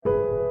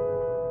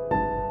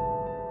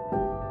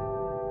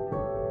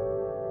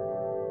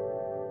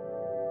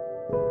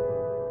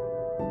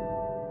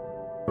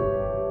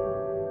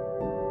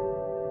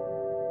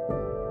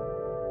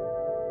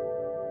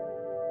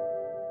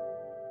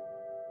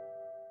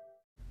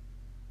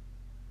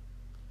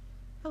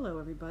Hello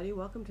everybody,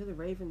 welcome to the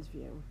Raven's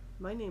View.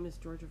 My name is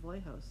Georgia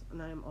Vallejos,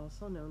 and I am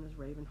also known as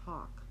Raven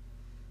Hawk.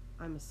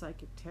 I'm a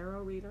psychic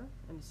tarot reader,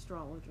 an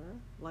astrologer,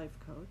 life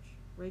coach,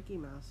 Reiki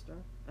master,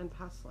 and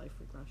past life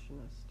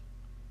regressionist.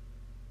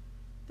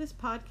 This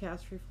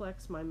podcast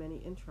reflects my many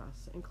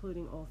interests,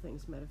 including all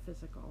things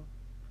metaphysical.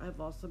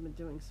 I've also been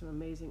doing some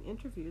amazing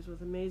interviews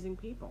with amazing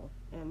people,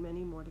 and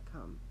many more to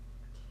come.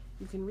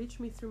 You can reach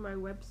me through my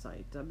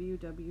website,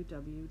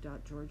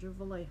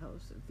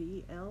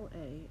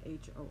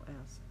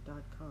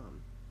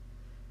 www.georgiavallejos.com.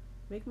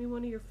 Make me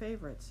one of your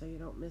favorites so you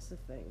don't miss a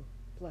thing.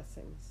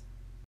 Blessings.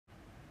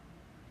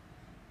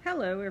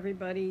 Hello,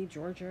 everybody.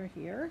 Georgia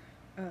here.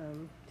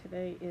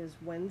 Today is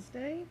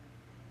Wednesday,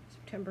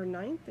 September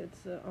 9th.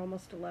 It's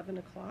almost 11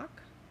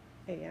 o'clock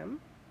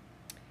a.m.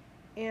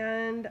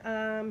 And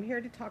I'm here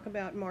to talk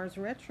about Mars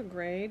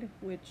retrograde,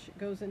 which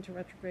goes into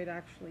retrograde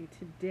actually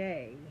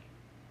today.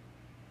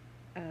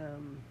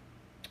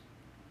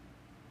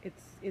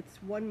 It's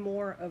one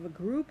more of a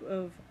group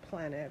of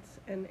planets,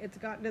 and it's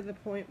gotten to the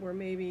point where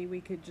maybe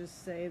we could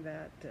just say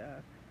that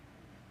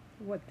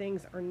what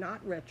things are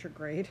not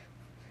retrograde,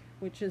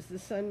 which is the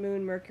Sun,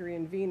 Moon, Mercury,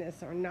 and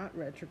Venus, are not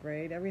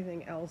retrograde.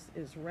 Everything else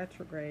is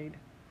retrograde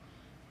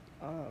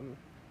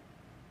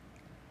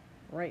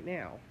right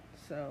now.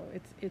 So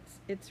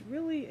it's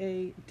really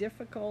a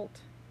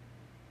difficult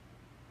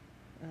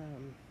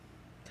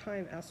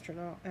time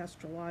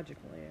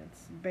astrologically.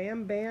 It's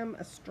bam bam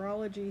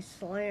astrology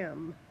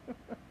slam.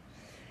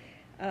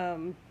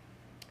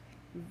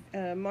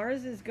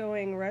 Mars is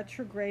going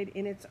retrograde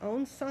in its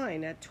own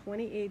sign at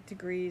 28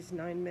 degrees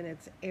 9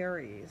 minutes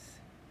Aries.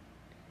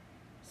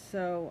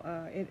 So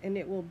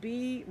it will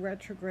be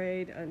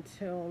retrograde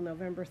until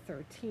November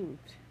 13th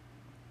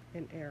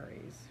in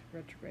Aries.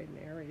 Retrograde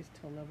in Aries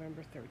till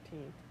November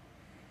 13th.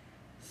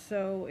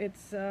 So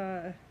it's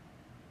a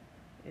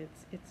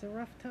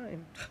rough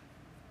time.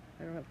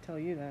 I don't have to tell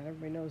you that.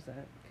 Everybody knows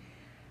that.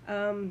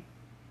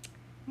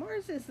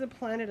 Mars is the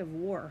planet of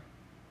war.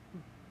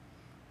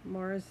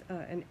 Mars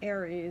and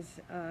Aries.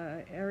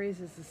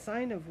 Aries is the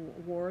sign of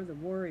war, the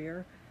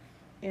warrior,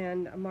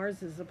 and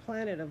Mars is the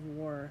planet of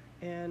war.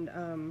 And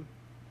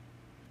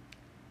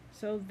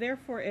so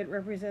therefore it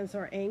represents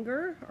our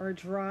anger, our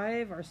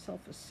drive, our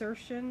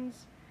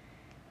self-assertions,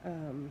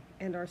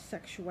 and our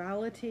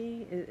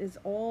sexuality is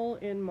all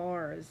in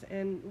Mars.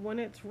 And when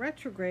it's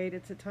retrograde,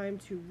 it's a time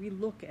to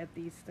relook at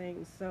these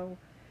things. So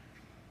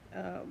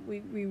we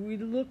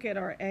relook at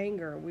our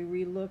anger, we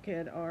relook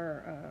at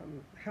our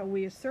how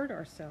we assert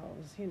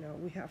ourselves. You know,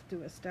 we have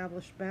to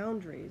establish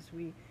boundaries.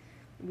 We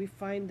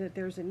find that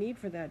there's a need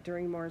for that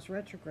during Mars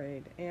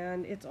retrograde,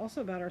 and it's also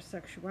about our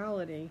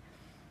sexuality,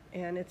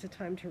 and it's a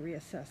time to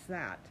reassess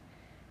that.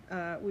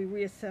 We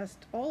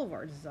reassessed all of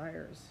our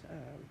desires.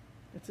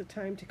 It's a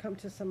time to come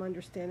to some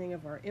understanding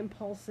of our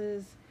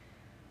impulses,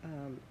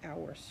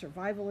 our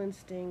survival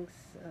instincts,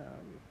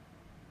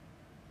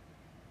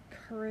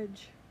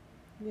 courage,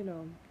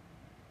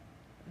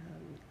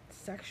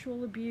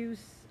 sexual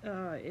abuse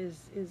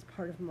is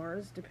part of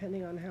Mars,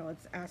 depending on how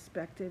it's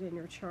aspected in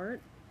your chart,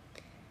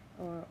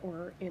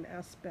 or in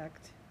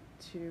aspect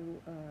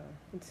to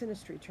in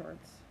synastry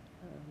charts.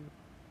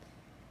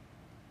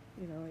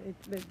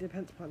 It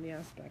depends upon the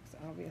aspects,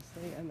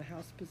 obviously, and the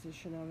house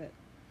position of it.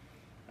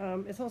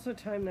 It's also a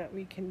time that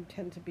we can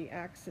tend to be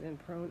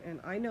accident prone,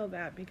 and I know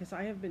that because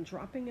I have been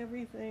dropping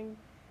everything,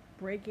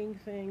 breaking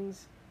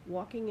things,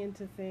 walking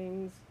into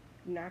things,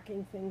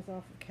 knocking things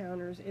off of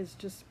counters. It's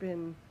just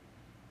been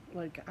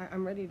like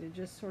I'm ready to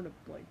just sort of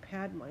like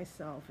pad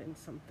myself in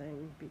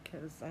something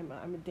because I'm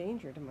a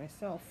danger to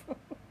myself.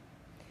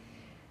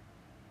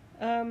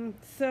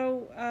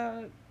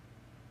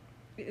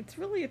 It's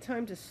really a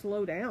time to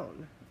slow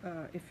down.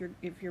 If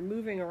you're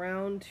moving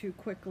around too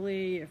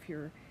quickly, if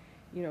you're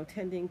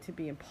tending to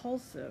be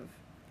impulsive,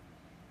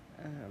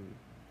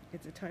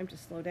 it's a time to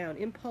slow down.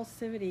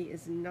 Impulsivity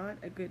is not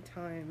a good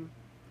time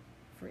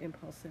for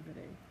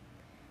impulsivity.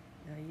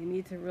 You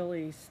need to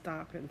really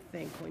stop and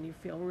think when you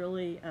feel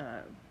really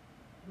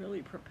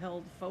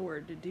propelled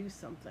forward to do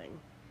something.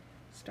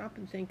 Stop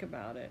and think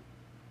about it,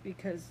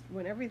 because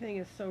when everything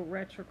is so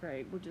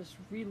retrograde, we're just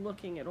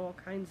re-looking at all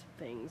kinds of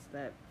things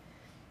that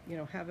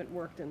haven't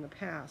worked in the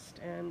past,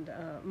 and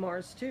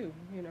Mars too.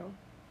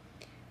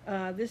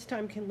 This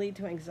time can lead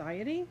to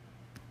anxiety.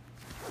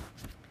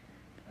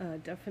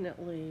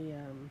 Definitely,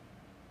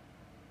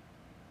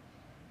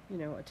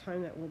 a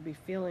time that we'll be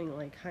feeling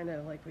kind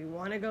of like we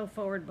want to go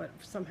forward, but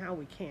somehow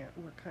we can't.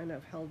 We're kind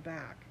of held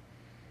back.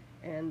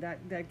 And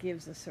that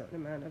gives a certain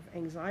amount of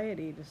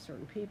anxiety to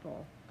certain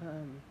people.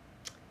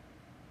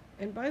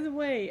 And by the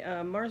way,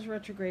 Mars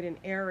retrograde in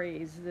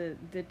Aries,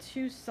 the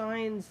two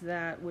signs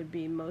that would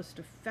be most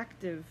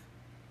affected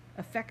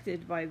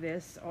by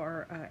this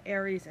are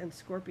Aries and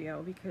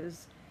Scorpio,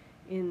 because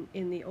in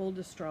the old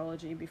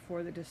astrology,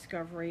 before the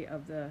discovery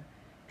of the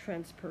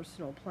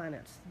transpersonal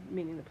planets,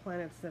 meaning the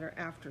planets that are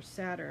after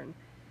Saturn,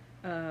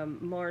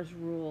 Mars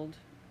ruled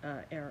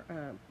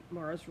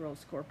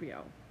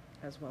Scorpio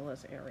as well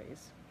as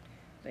Aries.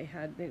 They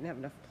didn't have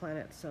enough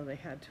planets, so they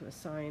had to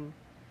assign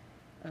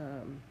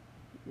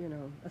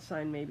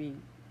assign maybe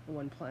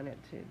one planet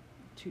to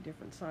two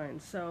different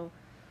signs. So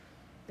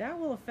that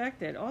will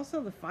affect it.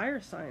 Also, the fire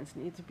signs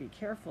need to be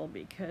careful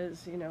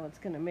because, it's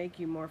going to make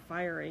you more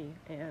fiery,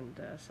 and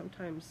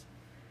sometimes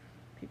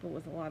people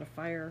with a lot of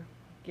fire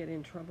get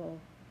in trouble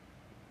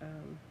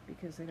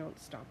because they don't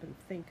stop and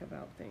think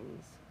about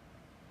things.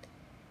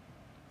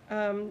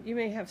 You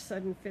may have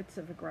sudden fits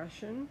of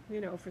aggression,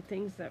 for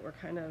things that were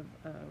kind of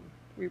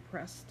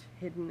repressed,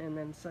 hidden, and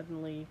then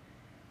suddenly,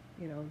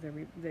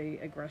 the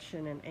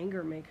aggression and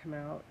anger may come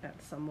out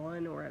at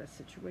someone or at a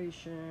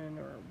situation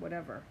or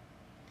whatever.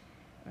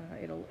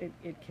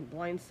 It can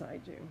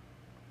blindside you.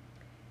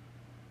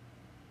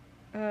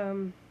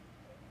 A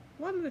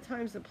lot of the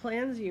times the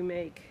plans you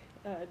make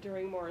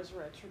during Mars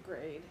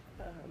retrograde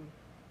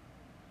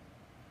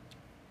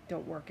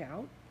don't work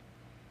out.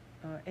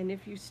 And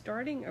if you're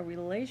starting a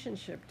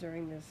relationship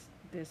during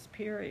this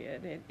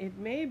period, it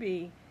may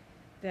be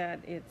that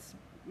it's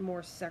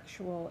more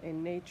sexual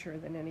in nature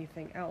than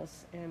anything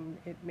else, and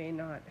it may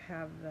not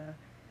have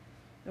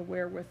the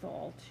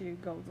wherewithal to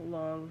go the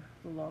long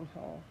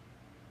haul.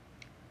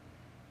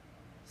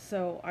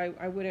 So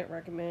I wouldn't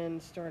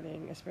recommend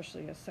starting,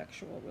 especially a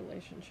sexual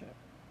relationship.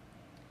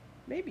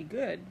 Maybe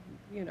good,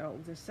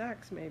 the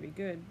sex may be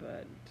good,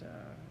 but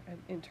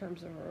in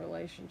terms of a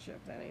relationship,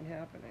 that ain't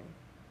happening.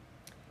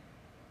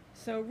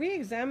 So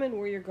re-examine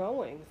where you're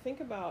going. Think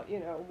about,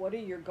 what are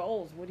your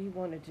goals? What do you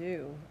want to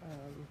do?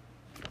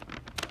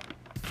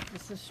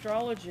 This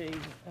astrology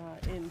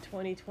in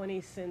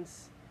 2020,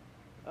 since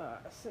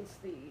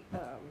the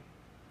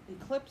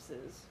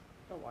eclipses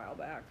a while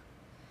back,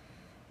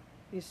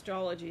 the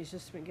astrology has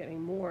just been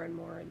getting more and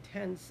more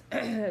intense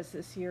as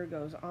this year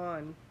goes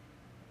on.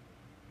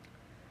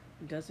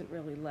 It doesn't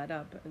really let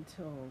up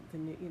until the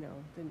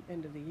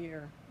end of the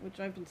year, which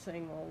I've been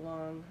saying all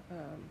along.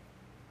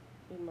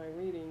 In my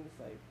readings,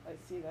 I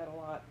see that a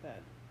lot,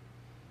 that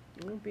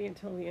it won't be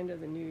until the end of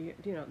the new year,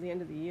 the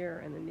end of the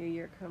year and the new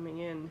year coming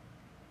in,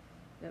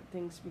 that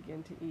things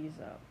begin to ease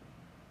up.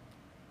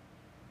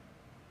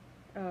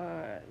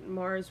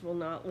 Mars will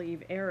not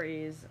leave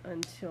Aries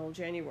until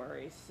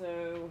January,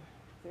 so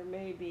there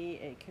may be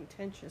a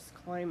contentious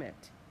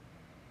climate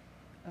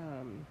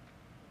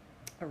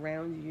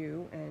around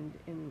you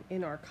and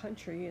in our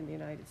country, in the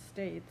United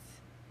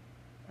States,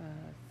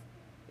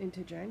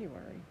 into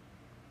January.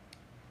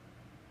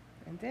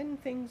 And then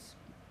things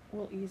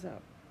will ease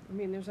up. I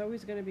mean, there's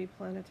always going to be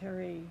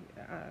planetary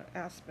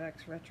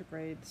aspects,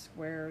 retrograde,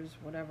 squares,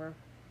 whatever.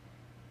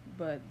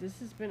 But this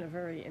has been a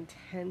very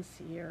intense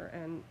year,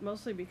 and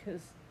mostly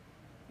because,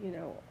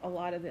 a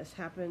lot of this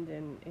happened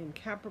in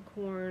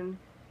Capricorn.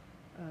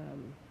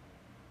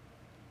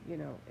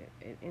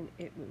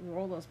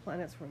 All those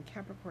planets were in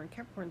Capricorn.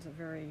 Capricorn's a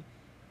very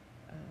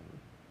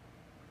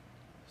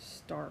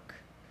stark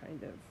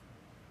kind of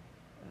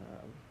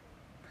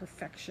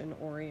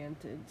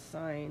perfection-oriented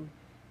sign,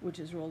 which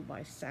is ruled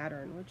by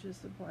Saturn, which is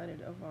the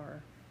planet of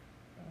our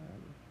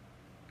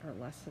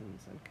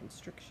lessons and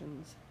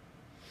constrictions.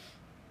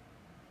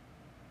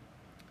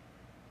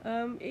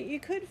 You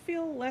could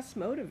feel less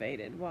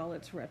motivated while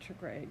it's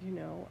retrograde,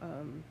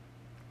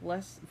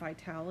 less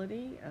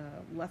vitality,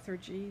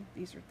 lethargy.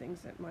 These are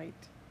things that might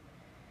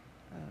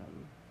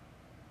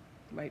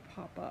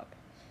pop up.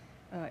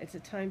 It's a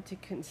time to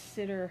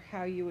consider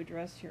how you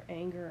address your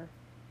anger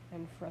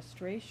and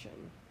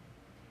frustration.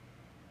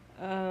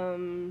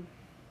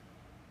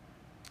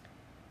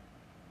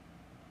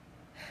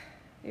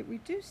 It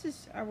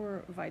reduces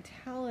our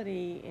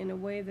vitality in a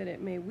way that it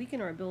may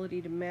weaken our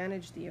ability to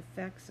manage the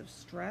effects of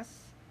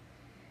stress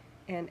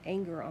and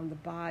anger on the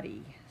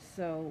body.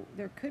 So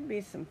there could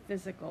be some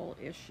physical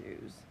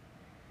issues.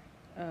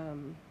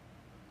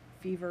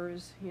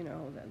 Fevers,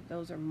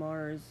 those are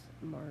Mars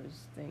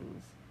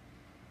things.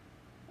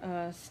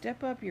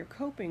 Step up your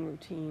coping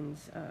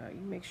routines.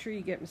 You make sure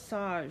you get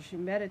massage, you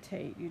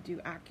meditate, you do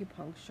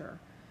acupuncture,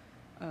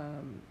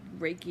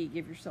 Reiki,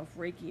 give yourself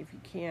Reiki if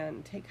you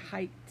can. Take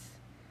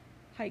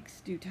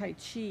hikes, do Tai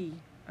Chi.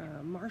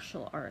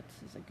 Martial arts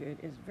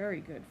is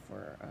very good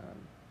for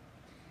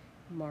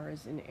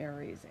Mars in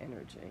Aries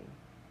energy.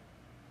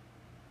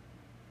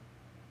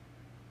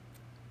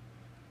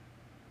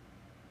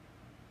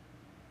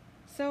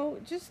 So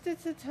just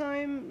it's a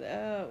time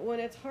when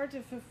it's hard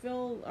to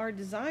fulfill our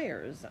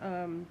desires.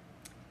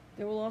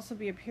 There will also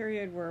be a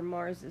period where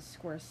Mars is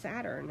square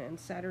Saturn, and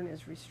Saturn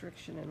is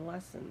restriction and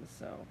lessons.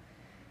 So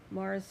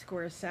Mars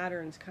square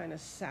Saturn kind of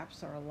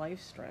saps our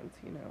life strength,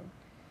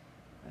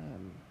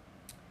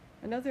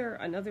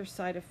 Another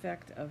side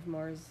effect of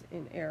Mars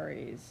in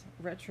Aries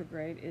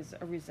retrograde is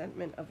a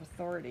resentment of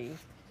authority.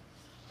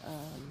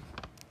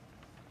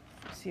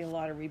 See a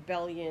lot of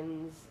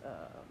rebellions,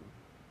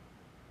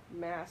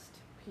 masked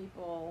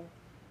people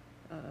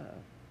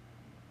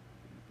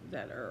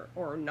that are,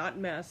 or not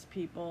masked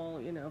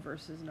people,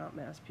 versus not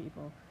masked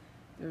people.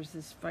 There's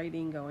this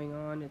fighting going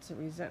on. It's a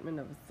resentment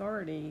of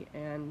authority,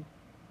 and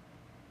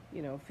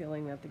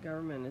feeling that the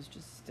government is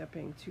just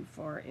stepping too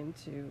far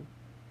into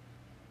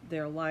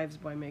their lives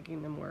by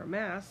making them wear a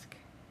mask.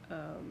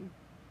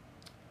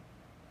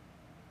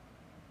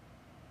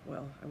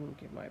 well, I won't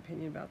give my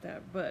opinion about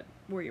that, but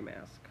wear your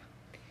mask.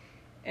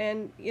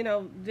 And you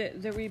know,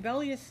 the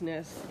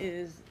rebelliousness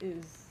is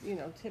you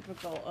know,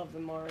 typical of the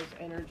Mars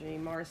energy.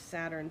 Mars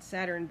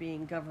Saturn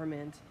being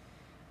government,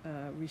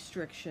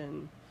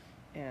 restriction,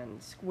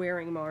 and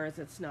squaring Mars.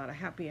 It's not a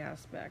happy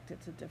aspect,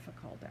 it's a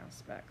difficult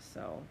aspect.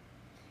 So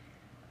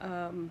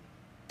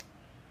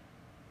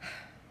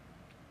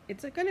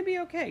it's going to be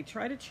okay.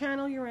 Try to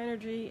channel your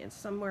energy in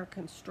somewhere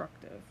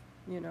constructive,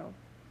 you know.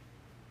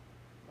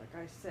 Like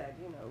I said,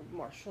 you know,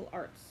 martial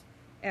arts,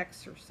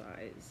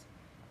 exercise,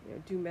 you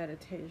know, do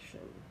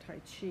meditation,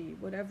 Tai Chi,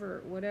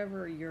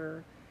 whatever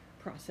your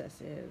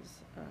process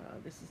is,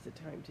 this is the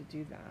time to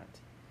do that.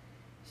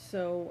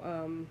 So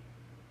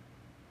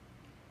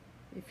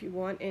if you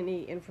want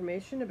any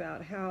information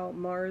about how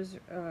Mars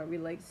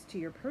relates to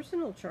your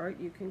personal chart,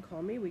 you can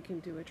call me. We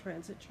can do a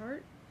transit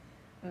chart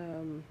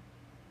and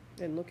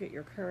look at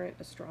your current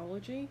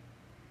astrology,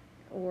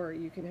 or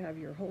you can have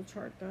your whole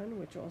chart done,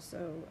 which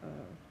also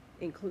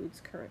includes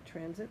current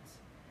transits.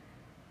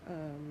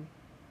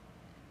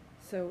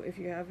 So if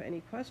you have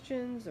any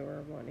questions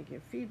or want to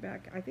give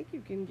feedback, I think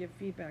you can give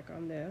feedback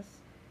on this.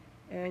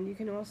 And you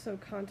can also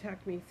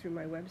contact me through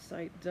my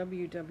website,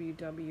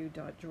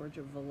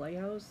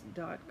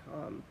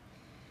 www.georgiavallejos.com.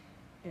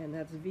 And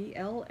that's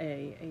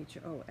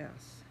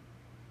VLAHOS.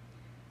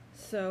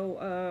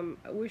 So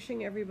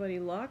wishing everybody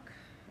luck.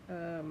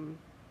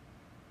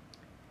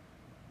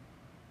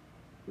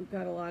 We've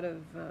got a lot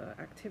of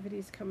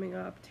activities coming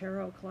up,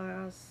 tarot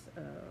class,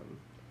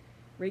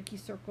 Reiki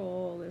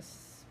circle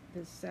this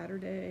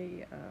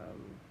Saturday,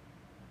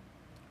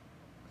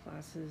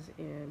 classes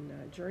in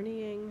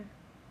journeying,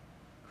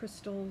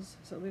 crystals.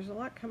 So there's a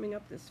lot coming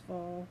up this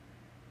fall.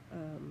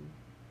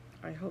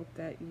 I hope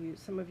that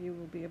some of you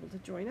will be able to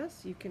join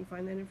us. You can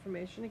find that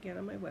information again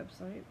on my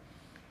website,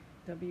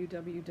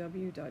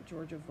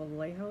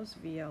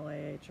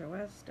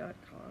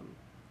 www.georgiavallejos.com.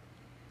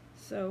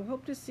 So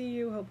hope to see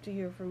you, hope to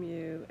hear from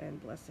you,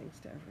 and blessings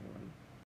to everyone.